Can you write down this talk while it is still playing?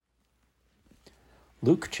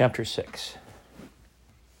Luke chapter 6.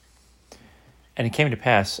 And it came to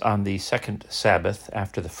pass on the second Sabbath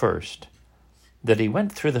after the first, that he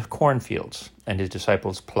went through the cornfields, and his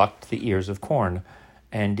disciples plucked the ears of corn,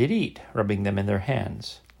 and did eat, rubbing them in their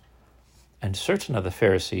hands. And certain of the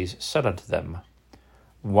Pharisees said unto them,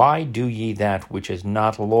 Why do ye that which is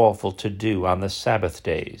not lawful to do on the Sabbath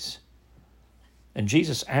days? And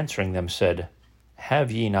Jesus answering them said,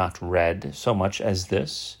 Have ye not read so much as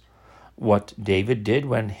this, what David did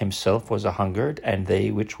when himself was a-hungered, and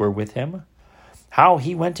they which were with him? How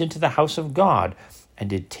he went into the house of God, and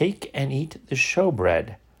did take and eat the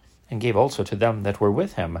showbread, and gave also to them that were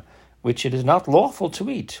with him, which it is not lawful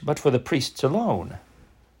to eat, but for the priests alone.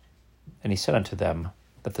 And he said unto them,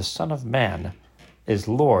 that the Son of Man is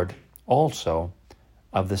Lord also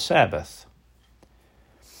of the Sabbath.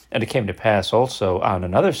 And it came to pass also on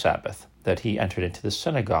another Sabbath, that he entered into the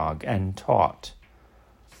synagogue, and taught.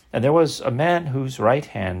 And there was a man whose right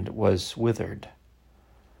hand was withered.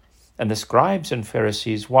 And the scribes and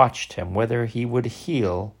Pharisees watched him, whether he would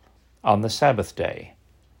heal on the Sabbath day,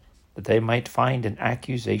 that they might find an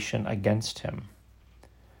accusation against him.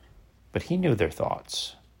 But he knew their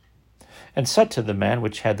thoughts, and said to the man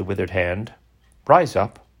which had the withered hand, Rise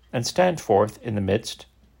up, and stand forth in the midst.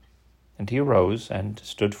 And he arose, and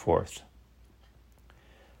stood forth.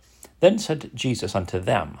 Then said Jesus unto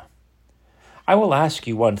them, I will ask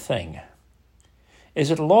you one thing.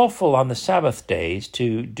 Is it lawful on the Sabbath days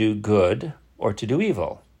to do good or to do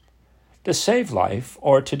evil, to save life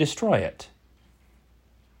or to destroy it?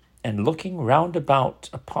 And looking round about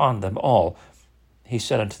upon them all, he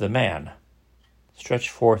said unto the man, Stretch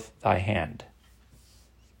forth thy hand.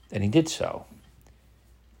 And he did so.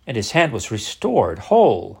 And his hand was restored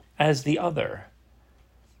whole as the other.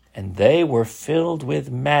 And they were filled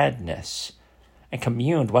with madness, and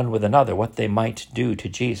communed one with another what they might do to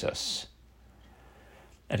Jesus.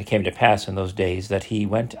 And it came to pass in those days that he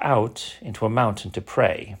went out into a mountain to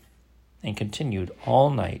pray, and continued all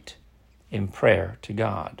night in prayer to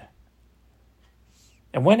God.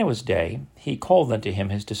 And when it was day, he called unto him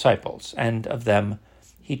his disciples, and of them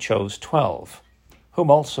he chose 12,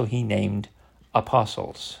 whom also he named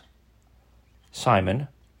apostles: Simon,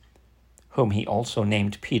 whom he also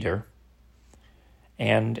named Peter,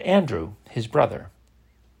 and Andrew his brother,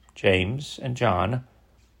 James and John,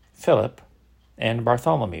 Philip and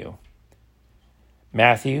Bartholomew,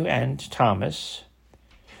 Matthew and Thomas,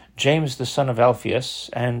 James the son of Alphaeus,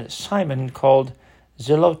 and Simon called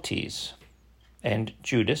Zelotes, and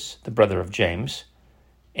Judas the brother of James,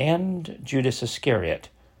 and Judas Iscariot,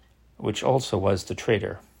 which also was the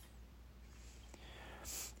traitor.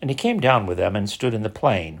 And he came down with them, and stood in the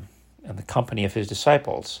plain, and the company of his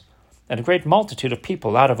disciples, and a great multitude of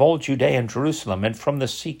people out of all Judea and Jerusalem, and from the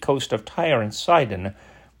sea coast of Tyre and Sidon,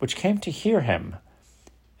 which came to hear him,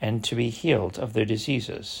 and to be healed of their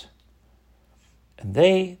diseases. And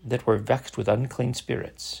they that were vexed with unclean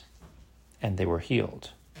spirits, and they were healed.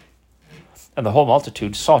 And the whole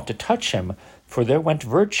multitude sought to touch him, for there went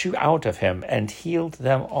virtue out of him, and healed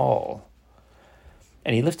them all.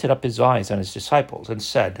 And he lifted up his eyes on his disciples, and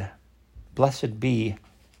said, Blessed be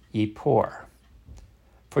ye poor,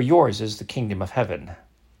 for yours is the kingdom of heaven.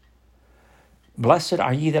 Blessed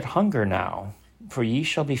are ye that hunger now, for ye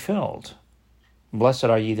shall be filled. Blessed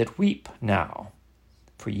are ye that weep now,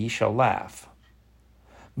 for ye shall laugh.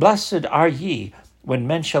 Blessed are ye when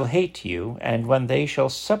men shall hate you, and when they shall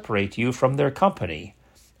separate you from their company,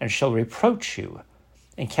 and shall reproach you,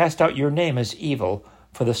 and cast out your name as evil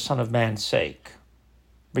for the Son of Man's sake.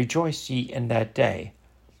 Rejoice ye in that day,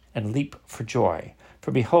 and leap for joy,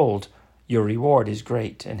 for behold, your reward is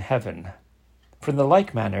great in heaven. For in the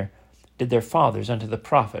like manner did their fathers unto the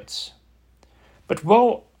prophets. But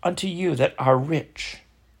woe unto you that are rich,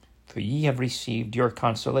 for ye have received your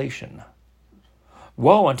consolation.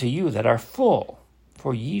 Woe unto you that are full,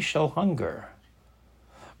 for ye shall hunger.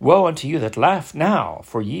 Woe unto you that laugh now,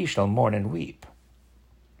 for ye shall mourn and weep.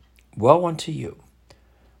 Woe unto you,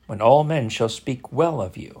 when all men shall speak well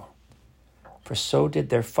of you, for so did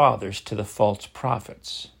their fathers to the false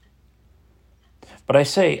prophets. But I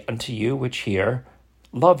say unto you which hear,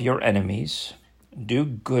 love your enemies, do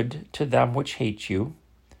good to them which hate you,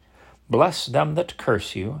 bless them that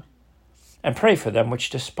curse you, and pray for them which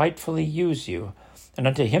despitefully use you, and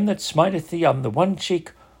unto him that smiteth thee on the one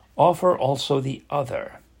cheek offer also the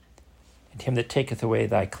other. And him that taketh away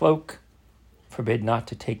thy cloak, forbid not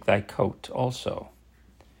to take thy coat also.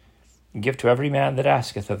 And give to every man that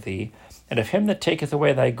asketh of thee, and of him that taketh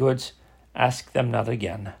away thy goods, ask them not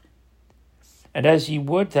again. And as ye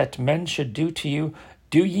would that men should do to you,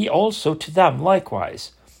 do ye also to them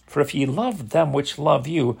likewise. For if ye love them which love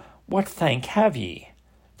you, what thank have ye?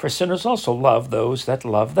 For sinners also love those that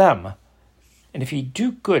love them. And if ye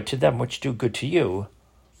do good to them which do good to you,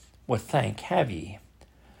 what thank have ye?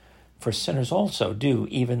 For sinners also do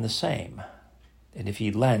even the same. And if ye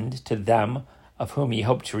lend to them of whom ye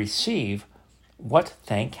hope to receive, what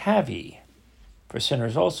thank have ye? For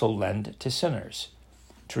sinners also lend to sinners,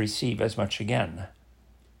 to receive as much again.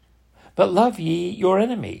 But love ye your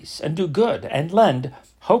enemies, and do good, and lend,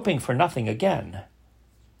 hoping for nothing again.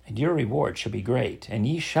 And your reward shall be great, and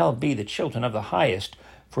ye shall be the children of the highest,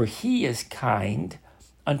 for he is kind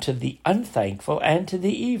unto the unthankful and to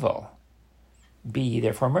the evil. Be ye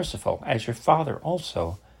therefore merciful, as your Father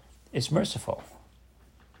also is merciful.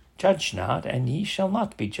 Judge not, and ye shall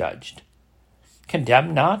not be judged.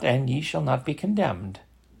 Condemn not, and ye shall not be condemned.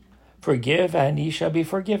 Forgive, and ye shall be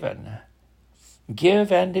forgiven.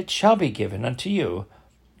 Give, and it shall be given unto you,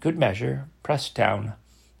 good measure, pressed down,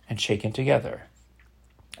 and shaken together.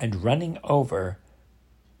 And running over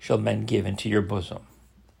shall men give into your bosom.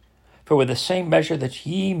 For with the same measure that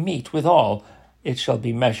ye mete withal, it shall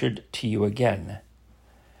be measured to you again.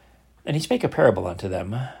 And he spake a parable unto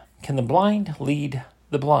them. Can the blind lead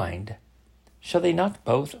the blind? Shall they not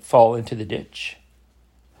both fall into the ditch?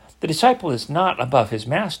 The disciple is not above his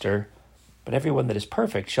master, but every one that is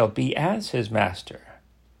perfect shall be as his master.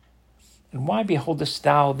 And why beholdest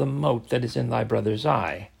thou the mote that is in thy brother's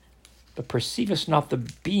eye, but perceivest not the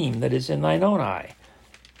beam that is in thine own eye?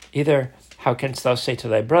 Either how canst thou say to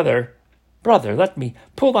thy brother, Brother, let me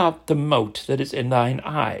pull out the mote that is in thine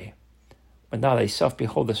eye, when thou thyself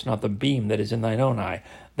beholdest not the beam that is in thine own eye?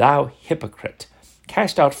 Thou hypocrite,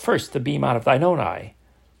 cast out first the beam out of thine own eye,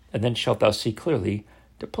 and then shalt thou see clearly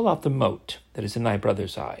to pull out the mote that is in thy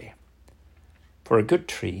brother's eye. For a good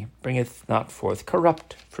tree bringeth not forth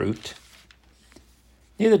corrupt fruit,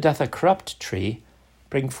 neither doth a corrupt tree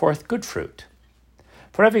bring forth good fruit.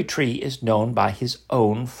 For every tree is known by his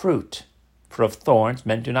own fruit. For of thorns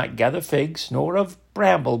men do not gather figs, nor of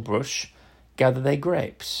bramble bush gather they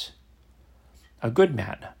grapes. A good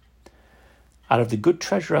man, out of the good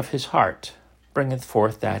treasure of his heart, bringeth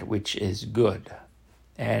forth that which is good.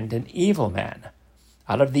 And an evil man,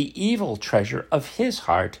 out of the evil treasure of his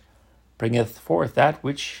heart, bringeth forth that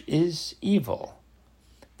which is evil.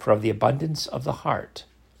 For of the abundance of the heart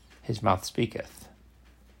his mouth speaketh.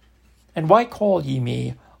 And why call ye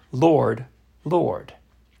me Lord, Lord,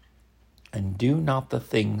 and do not the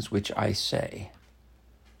things which I say?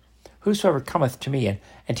 Whosoever cometh to me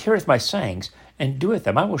and heareth my sayings, and doeth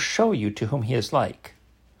them, I will show you to whom he is like.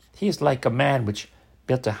 He is like a man which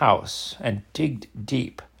built a house, and digged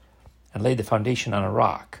deep, and laid the foundation on a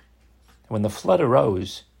rock. And when the flood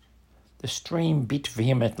arose, the stream beat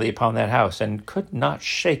vehemently upon that house, and could not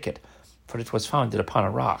shake it, for it was founded upon a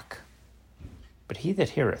rock. But he that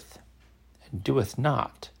heareth and doeth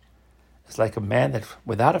not is like a man that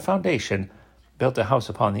without a foundation built a house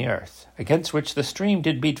upon the earth, against which the stream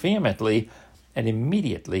did beat vehemently, and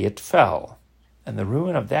immediately it fell, and the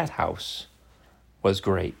ruin of that house was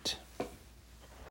great.